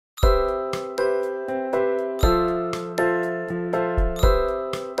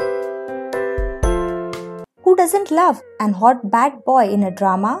Who doesn't love an hot bad boy in a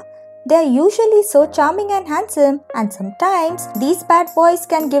drama? They are usually so charming and handsome, and sometimes these bad boys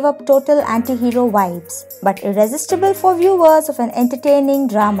can give up total anti-hero vibes, but irresistible for viewers of an entertaining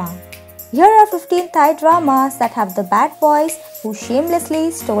drama. Here are 15 Thai dramas that have the bad boys who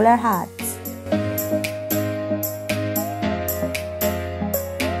shamelessly stole our hearts.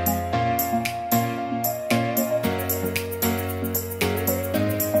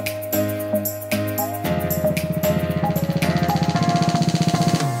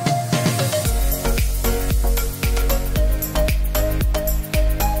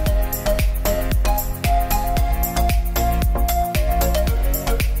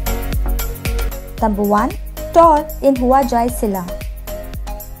 Number 1. Tor in Hua Jai Sila.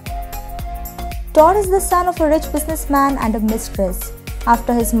 Tor is the son of a rich businessman and a mistress.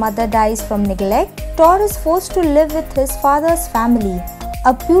 After his mother dies from neglect, Tor is forced to live with his father's family.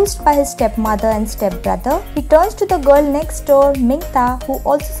 Abused by his stepmother and stepbrother, he turns to the girl next door, Mingta, who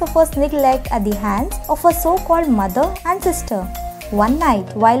also suffers neglect at the hands of her so-called mother and sister. One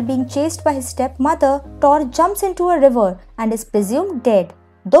night, while being chased by his stepmother, Tor jumps into a river and is presumed dead,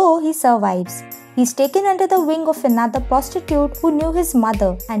 though he survives. He is taken under the wing of another prostitute who knew his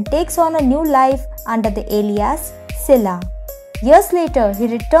mother and takes on a new life under the alias Sila. Years later, he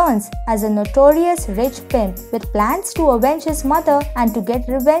returns as a notorious rich pimp with plans to avenge his mother and to get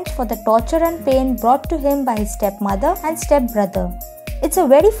revenge for the torture and pain brought to him by his stepmother and stepbrother. It's a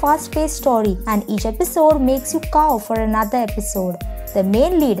very fast-paced story and each episode makes you cow for another episode. The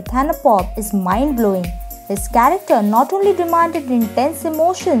main lead, Thanapat, is mind-blowing. His character not only demanded intense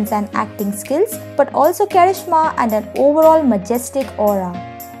emotions and acting skills, but also charisma and an overall majestic aura.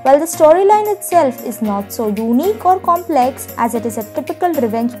 While the storyline itself is not so unique or complex as it is a typical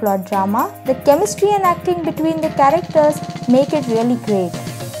revenge plot drama, the chemistry and acting between the characters make it really great.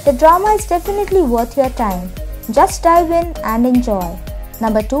 The drama is definitely worth your time. Just dive in and enjoy.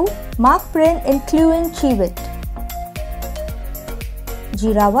 Number 2. Prin in Kleun Cheewit.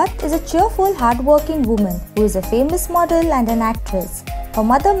 Jirakit is a cheerful, hardworking woman who is a famous model and an actress. Her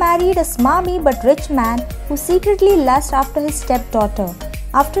mother married a smarmy but rich man who secretly lusts after his stepdaughter.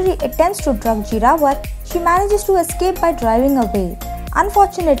 After he attempts to drug Jirakit, she manages to escape by driving away.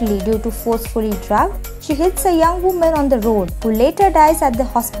 Unfortunately, due to forcefully drugged, she hits a young woman on the road who later dies at the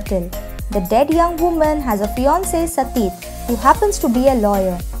hospital. The dead young woman has a fiancé, Satit, who happens to be a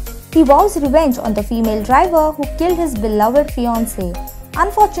lawyer. He vows revenge on the female driver who killed his beloved fiancé.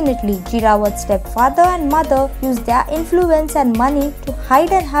 Unfortunately, Jirakit's stepfather and mother use their influence and money to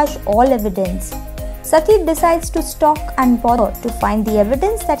hide and hush all evidence. Satit decides to stalk and bother to find the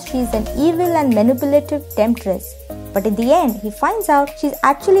evidence that she is an evil and manipulative temptress. But in the end, he finds out she is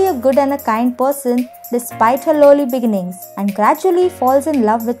actually a good and a kind person despite her lowly beginnings and gradually falls in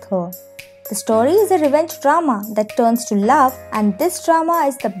love with her. The story is a revenge drama that turns to love, and this drama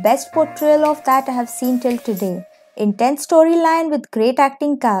is the best portrayal of that I have seen till today. Intense storyline with great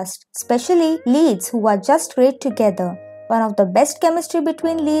acting cast, especially leads who are just great together. One of the best chemistry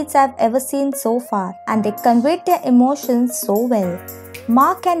between leads I've ever seen so far, and they conveyed their emotions so well.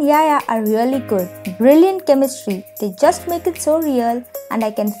 Mark and Yaya are really good. Brilliant chemistry. They just make it so real and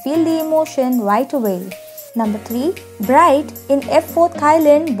I can feel the emotion right away. Number 3. Bright in F4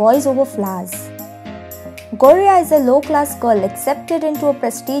 Thailand Boys Over Flowers. Goria is a low-class girl accepted into a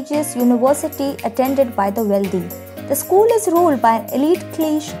prestigious university attended by the wealthy. The school is ruled by an elite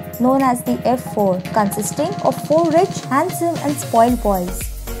clique known as the F4, consisting of 4 rich, handsome and spoiled boys.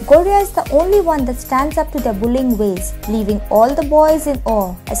 Goria is the only one that stands up to their bullying ways, leaving all the boys in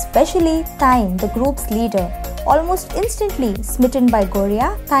awe, especially Thyme, the group's leader. Almost instantly smitten by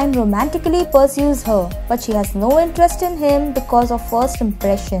Goria, Thyme romantically pursues her, but she has no interest in him because of first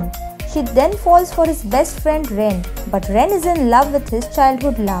impression. She then falls for his best friend Ren, but Ren is in love with his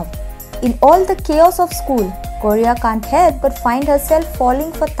childhood love. In all the chaos of school, Goria can't help but find herself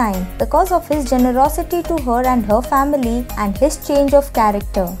falling for Thyme because of his generosity to her and her family and his change of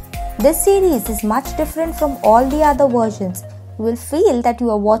character. This series is much different from all the other versions. You will feel that you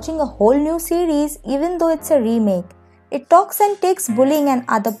are watching a whole new series even though it's a remake. It talks and takes bullying and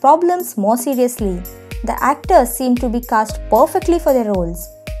other problems more seriously. The actors seem to be cast perfectly for their roles.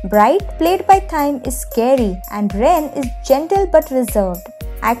 Bright, played by Thyme, is scary and Ren is gentle but reserved.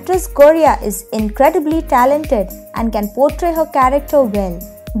 Actress Goria is incredibly talented and can portray her character well.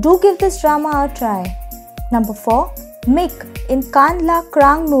 Do give this drama a try. Number 4. Mick in Karn La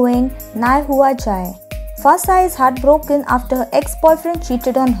Krang Nueng Nai Hua Jai. Sud Sai is heartbroken after her ex-boyfriend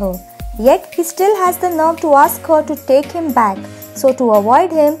cheated on her. Yet he still has the nerve to ask her to take him back. So to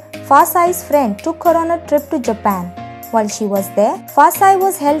avoid him, Sud Sai's friend took her on a trip to Japan. While she was there, Hua Sai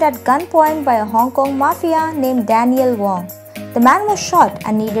was held at gunpoint by a Hong Kong mafia named Daniel Wong. The man was shot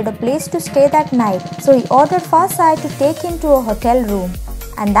and needed a place to stay that night, so he ordered Hua Sai to take him to a hotel room.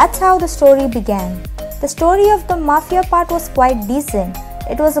 And that's how the story began. The story of the mafia part was quite decent.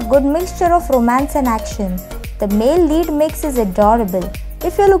 It was a good mixture of romance and action. The male lead mix is adorable.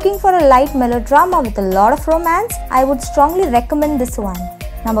 If you're looking for a light melodrama with a lot of romance, I would strongly recommend this one.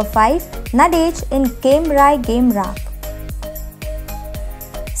 Number 5. Nadech in Game Rai Game Rak.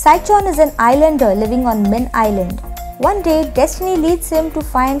 Saichon is an islander living on Min Island. One day, destiny leads him to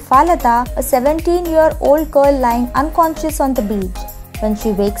find Falada, a 17-year-old girl lying unconscious on the beach. When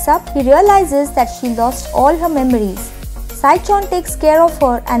she wakes up, he realizes that she lost all her memories. Saichon takes care of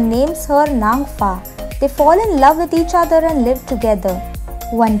her and names her Raerng Fai. They fall in love with each other and live together.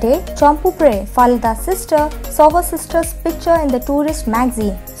 One day, Prae, Falada's sister, saw her sister's picture in the tourist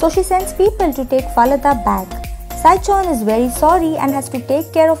magazine, so she sends people to take Falada back. Saichon is very sorry and has to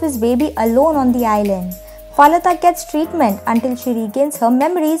take care of his baby alone on the island. Falada gets treatment until she regains her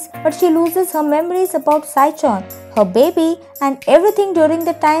memories, but she loses her memories about Saichon, her baby, and everything during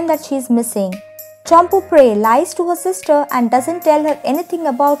the time that she is missing. Prae lies to her sister and doesn't tell her anything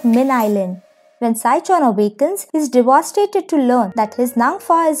about Min Island. When Saichon awakens, he is devastated to learn that his Raerng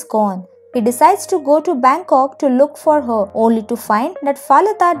Fai is gone. He decides to go to Bangkok to look for her, only to find that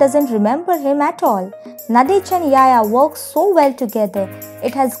Falada doesn't remember him at all. Nadech and Yaya work so well together.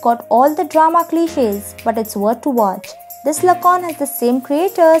 It has got all the drama cliches, but it's worth to watch. This Lakorn has the same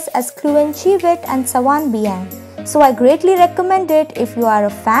creators as Kleun, Cheewit and Sawat, so I greatly recommend it if you are a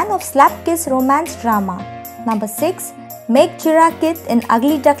fan of slap kiss romance drama. Number 6. Make Jirakit in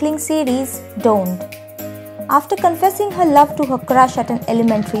Ugly Duckling series, Don't. After confessing her love to her crush at an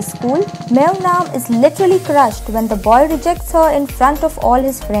elementary school, Neung is literally crushed when the boy rejects her in front of all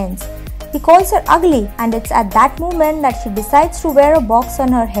his friends. He calls her ugly, and it's at that moment that she decides to wear a box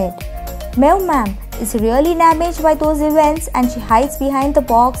on her head. Neung is really damaged by those events and she hides behind the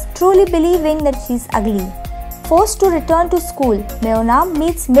box, truly believing that she's ugly. Forced to return to school, Neung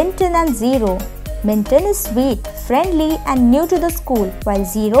meets Minton and Zero. Minton is sweet, friendly and new to the school, while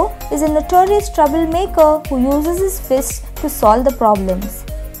Zero is a notorious troublemaker who uses his fists to solve the problems.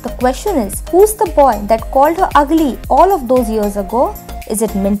 The question is, who's the boy that called her ugly all of those years ago? Is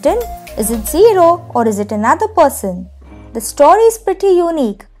it Minton? Is it Zero? Or is it another person? The story is pretty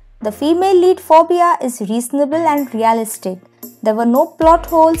unique. The female lead phobia is reasonable and realistic. There were no plot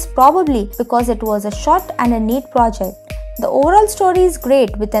holes, probably because it was a short and a neat project. The overall story is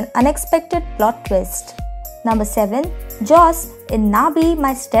great with an unexpected plot twist. Number 7. Joss in Nabi,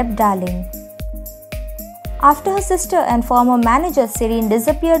 My Stepdarling. After her sister and former manager Serene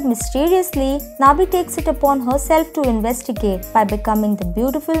disappeared mysteriously, Nabi takes it upon herself to investigate by becoming the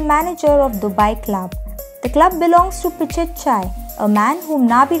beautiful manager of Dubai Club. The club belongs to Puttichai, a man whom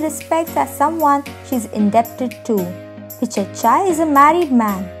Nabi respects as someone she is indebted to. Puttichai is a married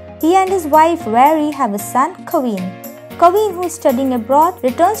man. He and his wife Weir have a son, Kaveen. Kaveen, who is studying abroad,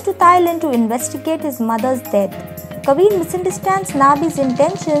 returns to Thailand to investigate his mother's death. Kaveen misunderstands Nabi's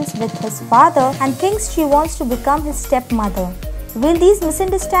intentions with his father and thinks she wants to become his stepmother. Will these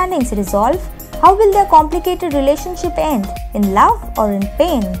misunderstandings resolve? How will their complicated relationship end? In love or in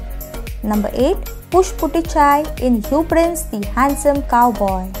pain? Number 8. Push Puttichai in Hugh Prince, the Handsome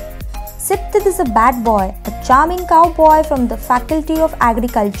Cowboy. Siptit is a bad boy, a charming cowboy from the Faculty of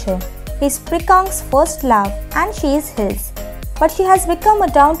Agriculture. He is Krang's first love and she is his. But she has become a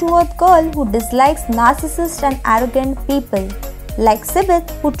down-to-earth girl who dislikes narcissist and arrogant people. Like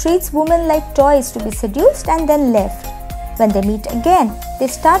Sibit, who treats women like toys to be seduced and then left. When they meet again, they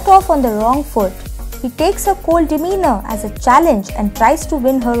start off on the wrong foot. He takes her cold demeanor as a challenge and tries to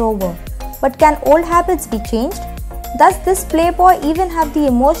win her over. But can old habits be changed? Does this playboy even have the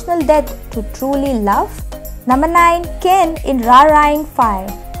emotional depth to truly love? Number 9. Ken in Raerng Fai.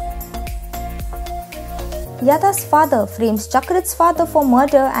 Yada's father frames Chakrit's father for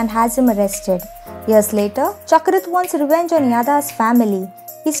murder and has him arrested. Years later, Chakrit wants revenge on Yada's family.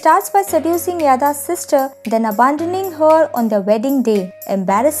 He starts by seducing Yada's sister, then abandoning her on their wedding day,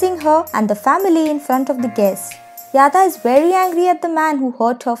 embarrassing her and the family in front of the guests. Yada is very angry at the man who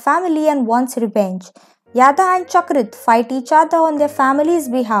hurt her family and wants revenge. Yada and Chakrit fight each other on their family's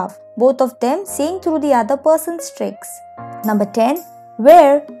behalf, both of them seeing through the other person's tricks. Number 10.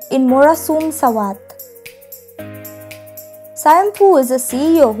 Weir in Morrasoom, Sawat. Sayampu is a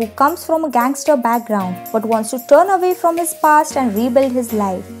CEO who comes from a gangster background but wants to turn away from his past and rebuild his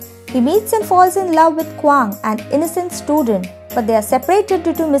life. He meets and falls in love with Krang, an innocent student, but they are separated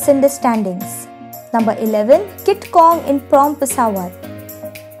due to misunderstandings. Number 11. Kitkong in Prom, Pissawat.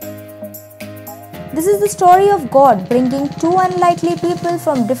 This is the story of God bringing two unlikely people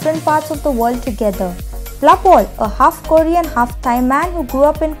from different parts of the world together. Plapol, a half Korean, half Thai man who grew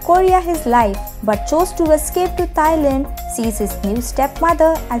up in Korea his life but chose to escape to Thailand, sees his new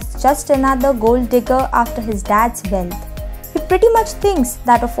stepmother as just another gold digger after his dad's wealth. He pretty much thinks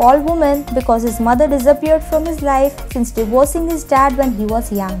that of all women because his mother disappeared from his life since divorcing his dad when he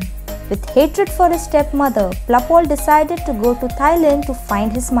was young. With hatred for his stepmother, Plapol decided to go to Thailand to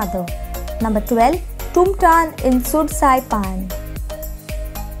find his mother. Number 12. Toomtam in Sud Sai Pan.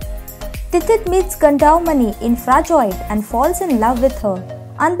 Tithit meets Gandaumani in Frajoid and falls in love with her.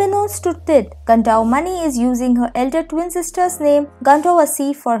 Unbeknownst to Tit, Gandaumani is using her elder twin sister's name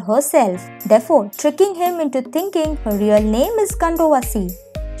Gandawasi for herself, therefore tricking him into thinking her real name is Gandawasi.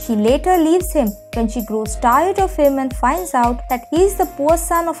 She later leaves him when she grows tired of him and finds out that he is the poor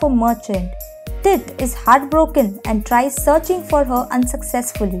son of a merchant. Tit is heartbroken and tries searching for her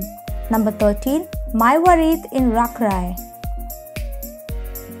unsuccessfully. Number 13. Mai Warit in Rak Rai.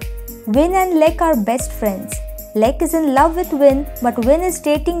 Win and Lek are best friends. Lek is in love with Win, but Win is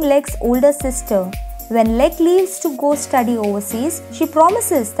dating Lek's older sister. When Lek leaves to go study overseas, she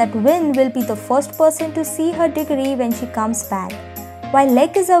promises that Win will be the first person to see her degree when she comes back. While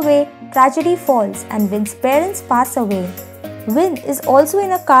Lek is away, tragedy falls and Win's parents pass away. Win is also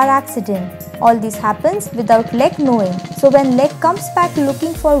in a car accident. All this happens without Lek knowing. So when Lek comes back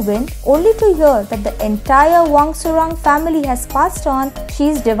looking for Win, only to hear that the entire Wangsurang family has passed on, she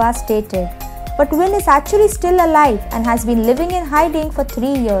is devastated. But Win is actually still alive and has been living in hiding for 3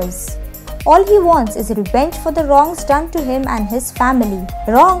 years. All he wants is revenge for the wrongs done to him and his family,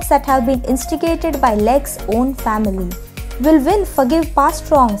 wrongs that have been instigated by Lek's own family. Will Win forgive past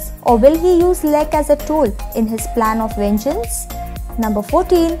wrongs, or will he use Lek as a tool in his plan of vengeance? Number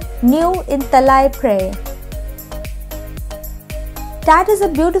 14. Neung in Talay Prae. Tat is a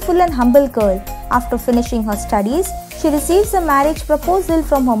beautiful and humble girl. After finishing her studies, she receives a marriage proposal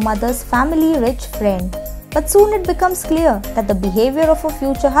from her mother's family rich friend. But soon it becomes clear that the behavior of her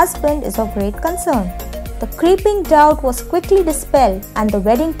future husband is of great concern. The creeping doubt was quickly dispelled and the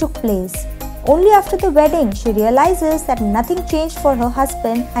wedding took place. Only after the wedding, she realizes that nothing changed for her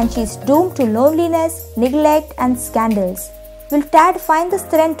husband and she is doomed to loneliness, neglect and scandals. Will Tad find the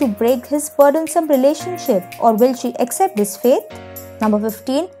strength to break his burdensome relationship, or will she accept his fate? Number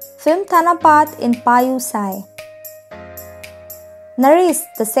 15. Film Thanapat in Payu Sai. Naresh,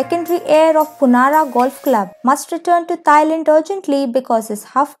 the secondary heir of Punara Golf Club, must return to Thailand urgently because his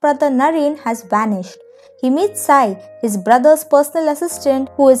half-brother Naren has vanished. He meets Sai, his brother's personal assistant,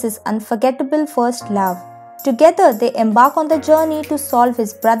 who is his unforgettable first love. Together, they embark on the journey to solve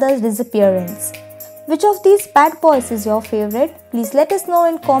his brother's disappearance. Which of these bad boys is your favorite? Please let us know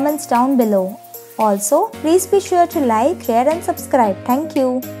in comments down below. Also, please be sure to like, share and subscribe. Thank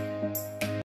you.